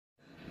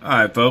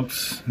Alright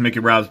folks, Mickey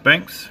Rouse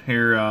Banks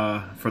here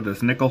for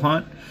this nickel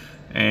hunt,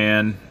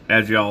 and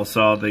as you all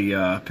saw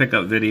the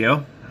pickup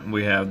video,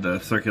 we have the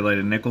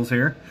circulated nickels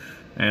here,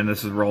 and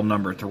this is roll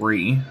number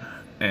 3,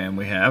 and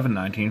we have a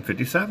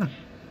 1957,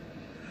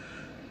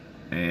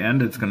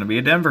 and it's going to be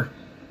a Denver,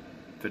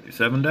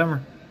 57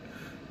 Denver.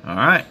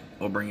 Alright,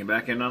 we'll bring you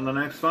back in on the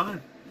next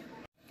find.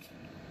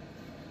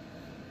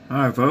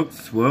 Alright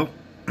folks, well,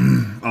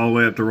 all the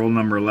way up to roll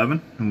number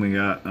 11, and we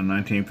got a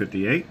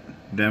 1958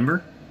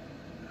 Denver.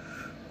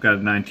 Got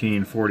a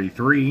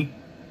 1943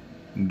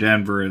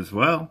 Denver as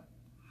well.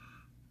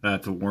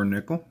 That's a war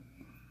nickel.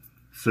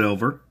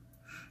 Silver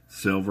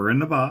in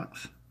the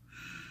box.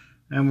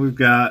 And we've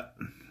got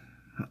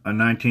a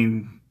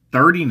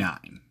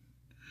 1939.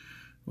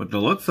 With the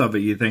looks of it,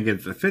 you think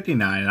it's a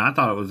 59, and I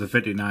thought it was a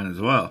 59 as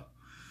well.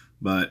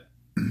 But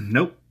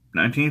nope,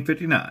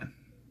 1959.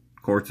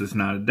 Of course, it's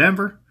not a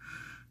Denver,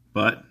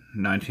 but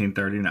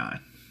 1939.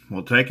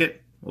 We'll take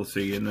it. We'll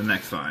see you in the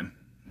next find.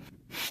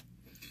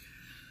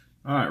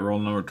 Alright, roll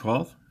number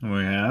 12, and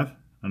we have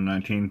a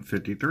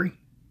 1953.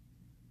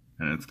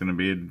 And it's going to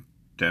be a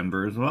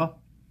Denver as well.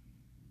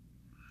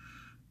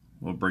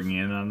 We'll bring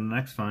you in on the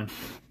next find.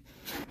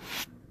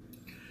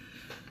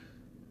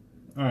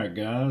 Alright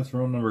guys,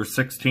 roll number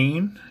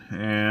 16,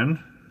 and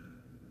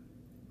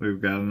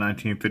we've got a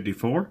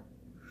 1954.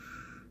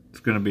 It's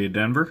going to be a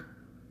Denver.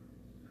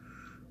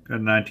 Got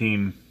a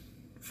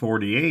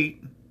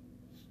 1948,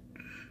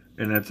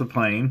 and it's a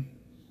plain.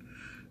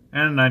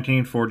 And a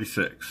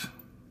 1946.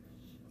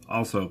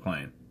 Also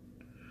plain.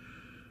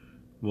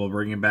 We'll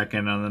bring you back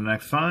in on the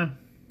next find.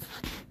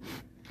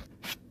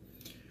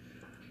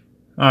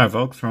 Alright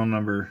folks, roll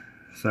number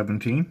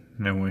 17,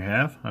 and we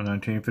have a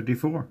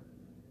 1954.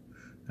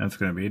 That's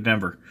going to be a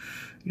Denver.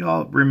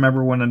 Y'all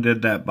remember when I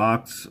did that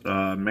box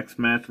mix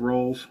match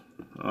rolls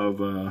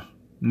of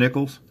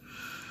nickels?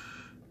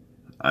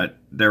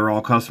 They were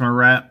all customer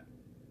wrap.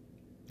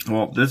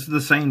 Well, this is the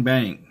same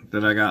bank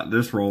that I got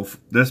this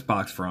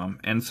box from,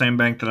 and same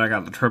bank that I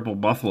got the triple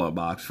buffalo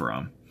box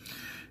from.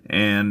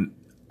 And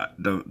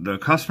the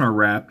customer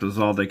wrapped was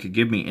all they could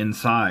give me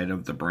inside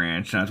of the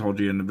branch. And I told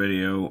you in the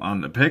video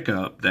on the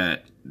pickup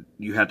that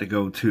you had to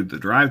go to the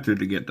drive-thru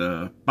to get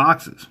the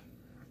boxes.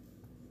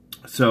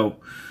 So,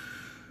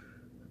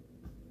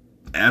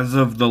 as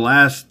of the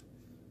last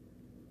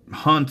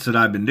hunts that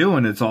I've been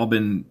doing, it's all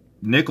been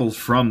nickels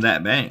from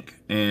that bank.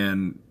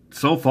 And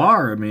so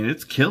far, I mean,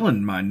 it's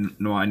killing my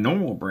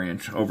normal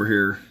branch over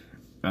here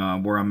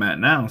where I'm at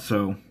now.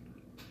 So,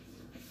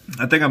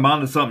 I think I'm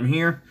onto something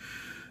here.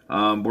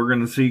 We're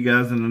going to see you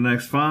guys in the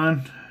next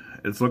find.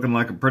 It's looking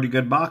like a pretty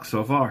good box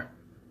so far.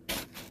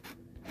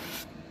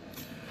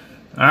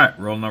 Alright,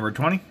 roll number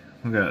 20.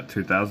 We got a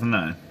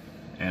 2009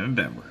 and a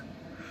Denver.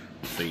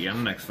 See you in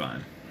the next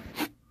find.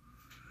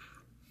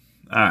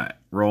 Alright,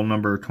 roll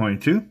number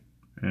 22.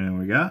 And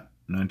we got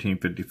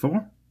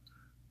 1954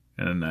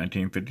 and a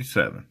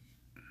 1957.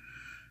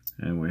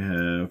 And we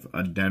have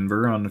a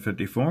Denver on the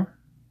 54.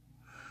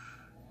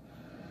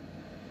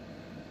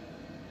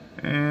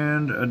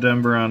 And a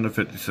Denver on the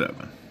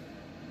 57.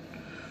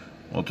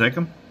 We'll take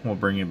them. We'll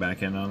bring you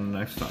back in on the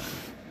next time.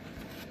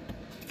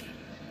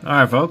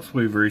 Alright folks,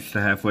 we've reached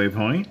the halfway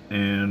point,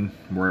 and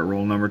we're at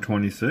roll number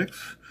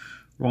 26.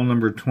 Roll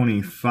number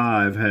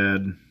 25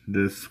 had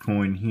this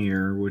coin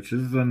here, which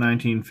is a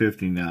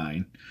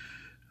 1959.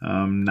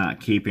 I'm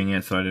not keeping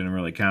it, so I didn't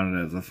really count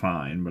it as a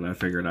find, but I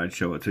figured I'd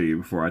show it to you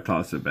before I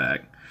toss it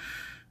back.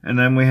 And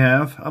then we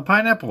have a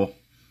pineapple.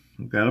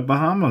 We've got a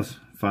Bahamas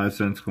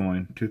 5-cent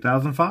coin,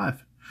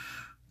 2005.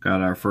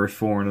 Got our first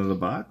foreign of the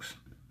box.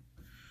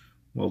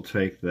 We'll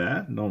take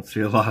that. Don't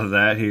see a lot of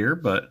that here,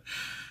 but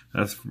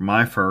that's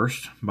my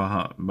first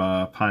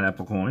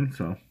pineapple coin.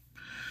 So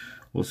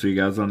we'll see you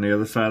guys on the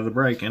other side of the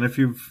break. And if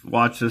you've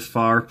watched this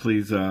far,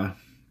 please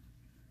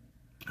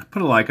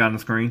put a like on the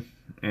screen.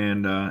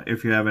 And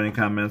if you have any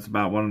comments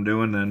about what I'm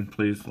doing, then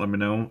please let me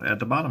know at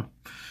the bottom.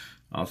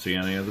 I'll see you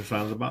on the other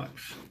side of the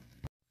box.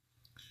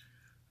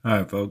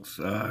 Alright folks,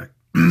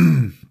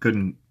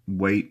 couldn't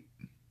wait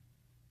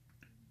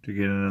to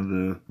get into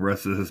the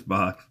rest of this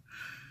box.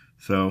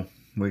 So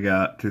we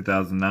got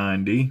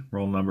 2009 D,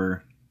 roll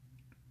number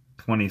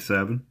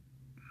 27.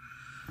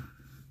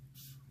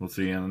 We'll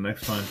see you on the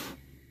next one.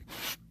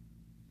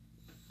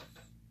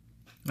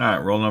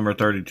 Alright, roll number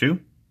 32.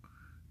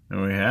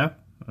 And we have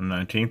a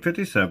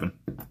 1957.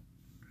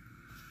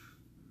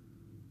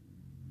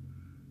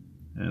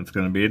 And it's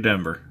going to be a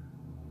Denver.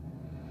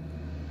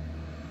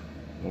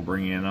 We'll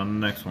bring you in on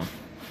the next one.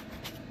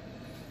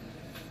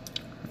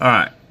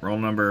 Alright, roll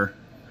number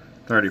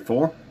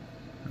 34.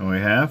 And we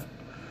have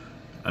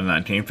a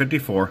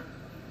 1954.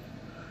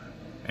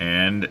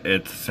 And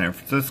it's San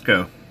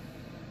Francisco.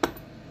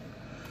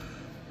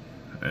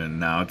 And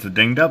now it's a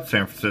dinged up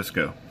San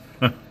Francisco.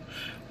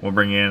 We'll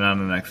bring you in on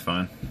the next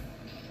one.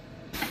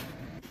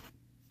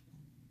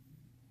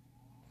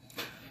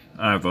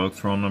 Alright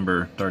folks, roll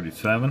number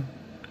 37.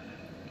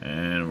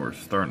 And we're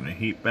starting to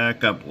heat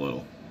back up a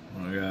little.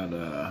 We got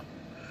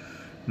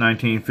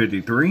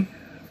 1953.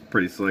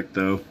 Pretty slick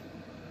though.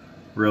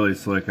 Really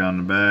slick on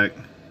the back.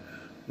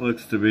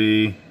 Looks to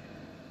be...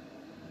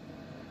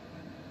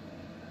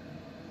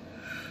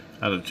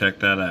 I have to check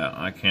that out.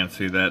 I can't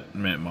see that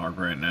mint mark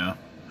right now.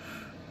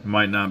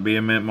 Might not be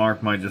a mint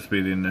mark, might just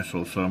be the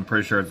initials. So I'm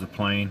pretty sure it's a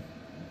plain,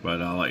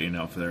 but I'll let you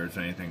know if there's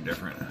anything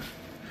different.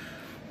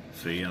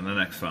 See you on the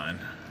next find.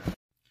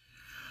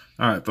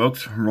 Alright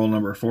folks, roll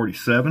number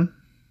 47.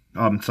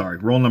 I'm sorry,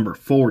 roll number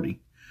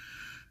 40.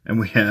 And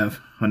we have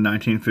a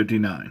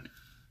 1959.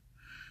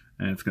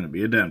 And it's going to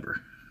be a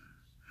Denver.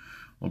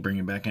 We'll bring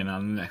you back in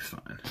on the next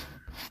find.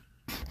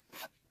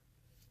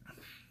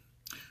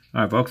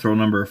 Alright folks, roll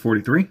number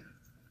 43.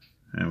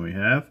 And we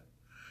have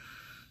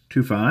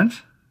 2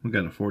 finds. We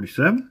got a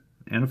 47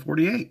 and a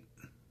 48.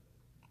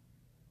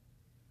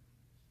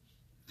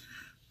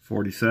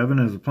 47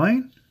 is a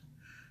plain.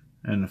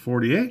 And the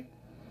 48 is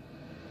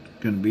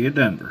going to be a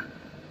Denver.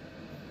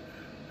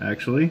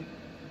 Actually,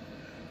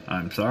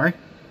 I'm sorry.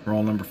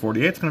 Roll number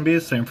 48 is going to be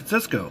a San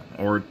Francisco.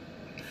 Or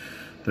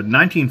the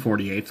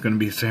 1948 is going to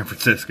be a San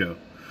Francisco.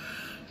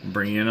 I'll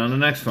bring you in on the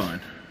next find.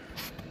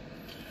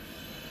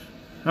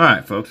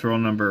 Alright folks, roll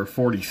number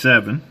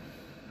 47.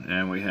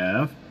 And we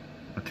have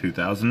a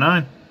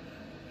 2009.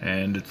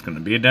 And it's going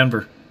to be a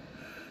Denver.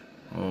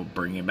 We'll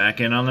bring you back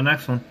in on the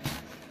next one.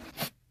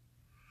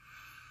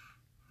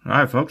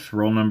 Alright folks,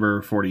 roll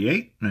number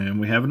 48. And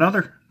we have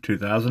another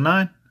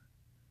 2009.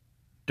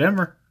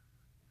 Denver.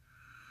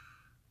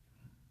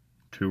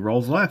 2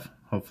 rolls left.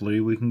 Hopefully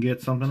we can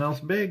get something else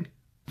big.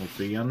 We'll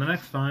see you on the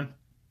next find.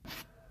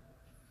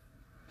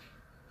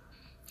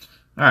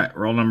 Alright,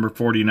 roll number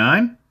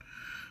 49.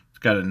 It's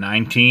got a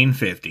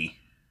 1950.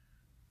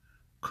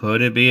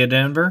 Could it be a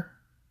Denver?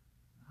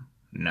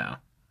 No,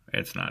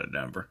 it's not a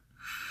Denver.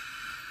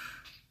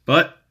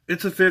 But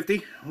it's a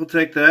 50. We'll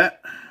take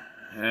that.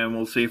 And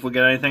we'll see if we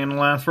get anything in the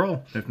last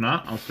roll. If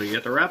not, I'll see you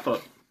at the wrap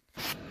up.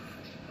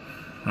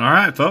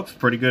 Alright folks,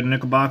 pretty good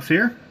nickel box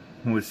here.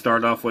 We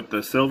start off with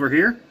the silver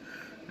here.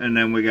 And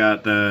then we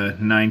got the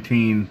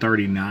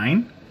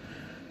 1939,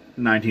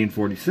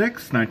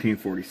 1946,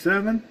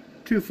 1947,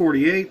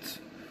 248s,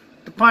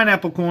 the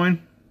pineapple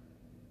coin.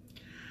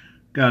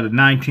 Got a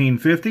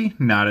 1950,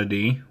 not a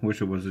D,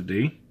 wish it was a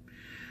D.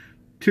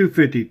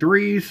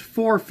 253s,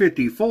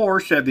 454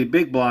 Chevy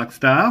big block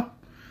style.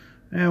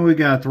 And we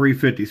got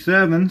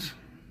 357s,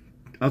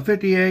 a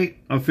 58,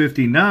 a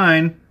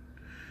 59,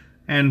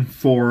 and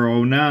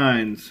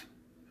 409s.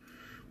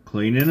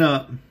 Cleaning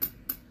up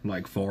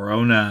like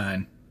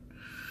 409.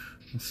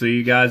 See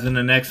you guys in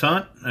the next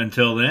hunt.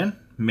 Until then,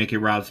 Mickey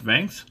Robs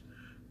Banks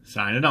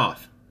signing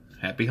off.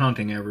 Happy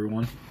hunting,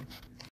 everyone.